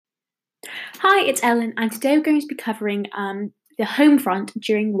Hi, it's Ellen, and today we're going to be covering the home front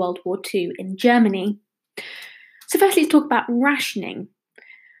during World War II in Germany. So, first, let's talk about rationing.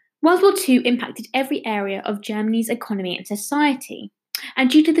 World War II impacted every area of Germany's economy and society, and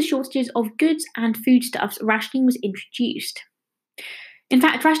due to the shortages of goods and foodstuffs, rationing was introduced. In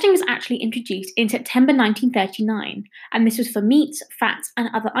fact, rationing was actually introduced in September 1939, and this was for meats, fats, and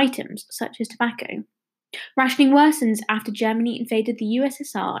other items, such as tobacco. Rationing worsens after Germany invaded the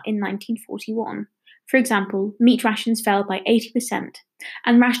USSR in 1941. For example, meat rations fell by 80%,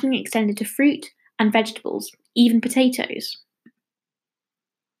 and rationing extended to fruit and vegetables, even potatoes.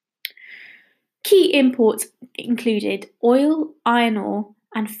 Key imports included oil, iron ore,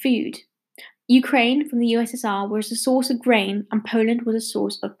 and food. Ukraine from the USSR was a source of grain, and Poland was a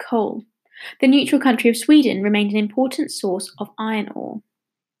source of coal. The neutral country of Sweden remained an important source of iron ore.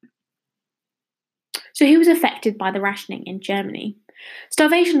 So, who was affected by the rationing in Germany?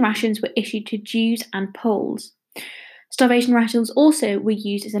 Starvation rations were issued to Jews and Poles. Starvation rations also were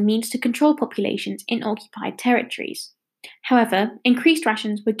used as a means to control populations in occupied territories. However, increased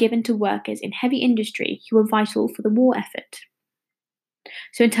rations were given to workers in heavy industry who were vital for the war effort.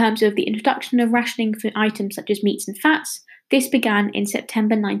 So, in terms of the introduction of rationing for items such as meats and fats, this began in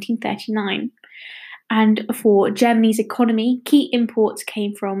September 1939. And for Germany's economy, key imports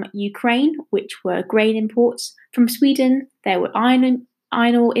came from Ukraine, which were grain imports. From Sweden, there were iron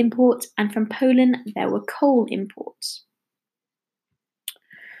ore imports. And from Poland, there were coal imports.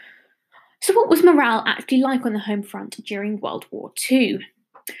 So, what was morale actually like on the home front during World War II?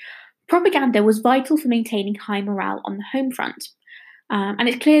 Propaganda was vital for maintaining high morale on the home front. And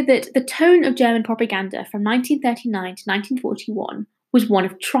it's clear that the tone of German propaganda from 1939 to 1941 was one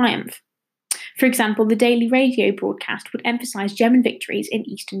of triumph. For example, the daily radio broadcast would emphasize German victories in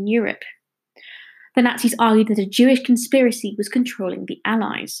Eastern Europe. The Nazis argued that a Jewish conspiracy was controlling the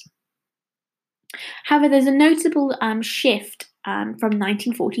Allies. However, there's a notable shift from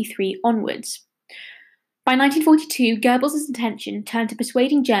 1943 onwards. By 1942, Goebbels' attention turned to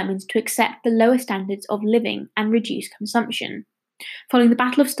persuading Germans to accept the lower standards of living and reduce consumption. Following the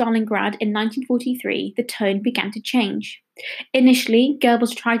Battle of Stalingrad in 1943, the tone began to change. Initially,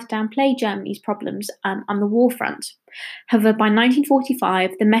 Goebbels tried to downplay Germany's problems on the war front. However, by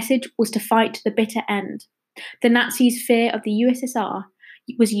 1945, the message was to fight to the bitter end. The Nazis' fear of the USSR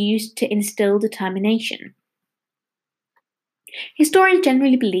was used to instill determination. Historians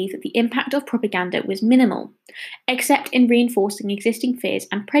generally believe that the impact of propaganda was minimal, except in reinforcing existing fears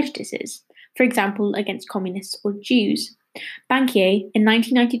and prejudices, for example, against communists or Jews. Bankier, in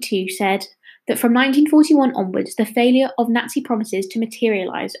 1992, said that from 1941 onwards, the failure of Nazi promises to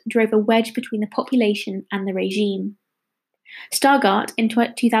materialize drove a wedge between the population and the regime. Stargart, in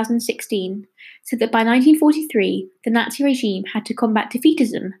 2016, said that by 1943, the Nazi regime had to combat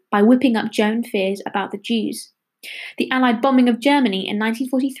defeatism by whipping up German fears about the Jews. The Allied bombing of Germany in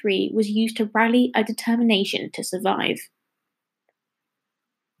 1943 was used to rally a determination to survive.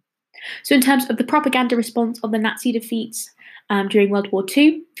 So, in terms of the propaganda response of the Nazi defeats during World War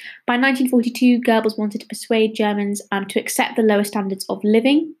II, by 1942, Goebbels wanted to persuade Germans to accept the lower standards of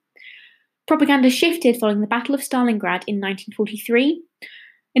living. Propaganda shifted following the Battle of Stalingrad in 1943.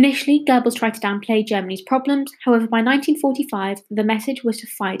 Initially, Goebbels tried to downplay Germany's problems. However, by 1945, the message was to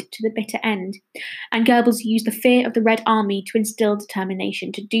fight to the bitter end, and Goebbels used the fear of the Red Army to instill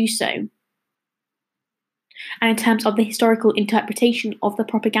determination to do so. And in terms of the historical interpretation of the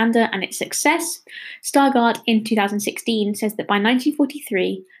propaganda and its success, Stargart in 2016 says that by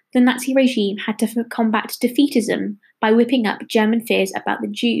 1943, the Nazi regime had to combat defeatism by whipping up German fears about the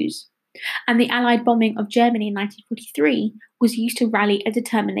Jews. And the Allied bombing of Germany in 1943 was used to rally a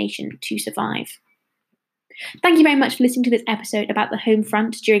determination to survive. Thank you very much for listening to this episode about the home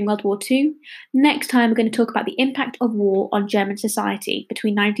front during World War II. Next time, we're going to talk about the impact of war on German society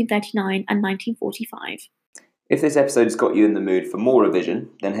between 1939 and 1945. If this episode has got you in the mood for more revision,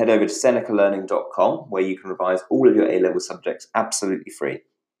 then head over to senecalearning.com, where you can revise all of your A-level subjects absolutely free.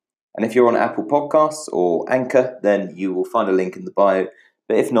 And if you're on Apple Podcasts or Anchor, then you will find a link in the bio.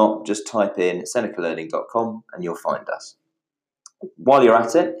 But if not, just type in senecalearning.com and you'll find us. While you're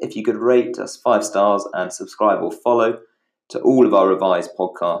at it, if you could rate us 5 stars and subscribe or follow to all of our revised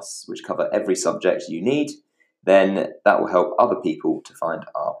podcasts, which cover every subject you need, then that will help other people to find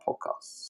our podcasts.